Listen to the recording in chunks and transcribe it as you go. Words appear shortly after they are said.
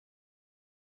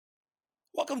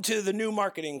Welcome to the New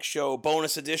Marketing Show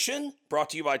bonus edition,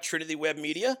 brought to you by Trinity Web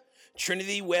Media,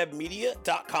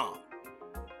 trinitywebmedia.com.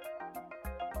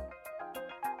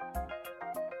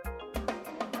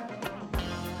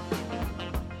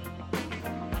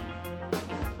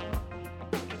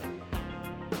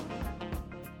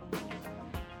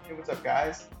 Hey, what's up,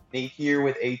 guys? Nate here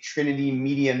with a Trinity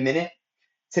Media Minute.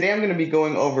 Today I'm going to be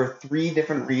going over 3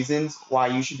 different reasons why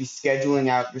you should be scheduling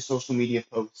out your social media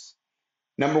posts.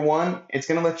 Number 1, it's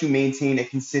going to let you maintain a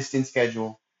consistent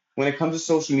schedule. When it comes to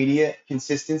social media,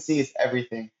 consistency is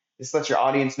everything. This lets your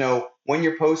audience know when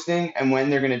you're posting and when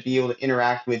they're going to be able to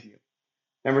interact with you.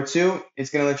 Number 2,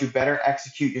 it's going to let you better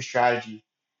execute your strategy.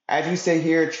 As we say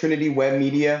here at Trinity Web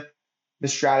Media, the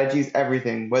strategy is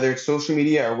everything. Whether it's social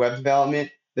media or web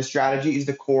development, the strategy is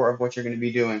the core of what you're going to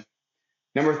be doing.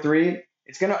 Number 3,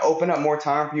 it's going to open up more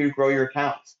time for you to grow your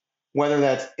accounts, whether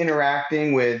that's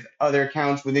interacting with other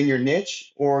accounts within your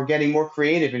niche or getting more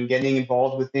creative and getting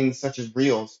involved with things such as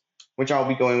Reels, which I'll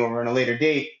be going over in a later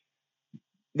date.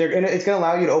 It's going to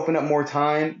allow you to open up more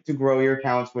time to grow your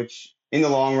accounts, which in the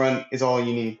long run is all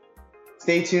you need.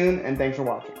 Stay tuned and thanks for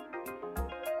watching.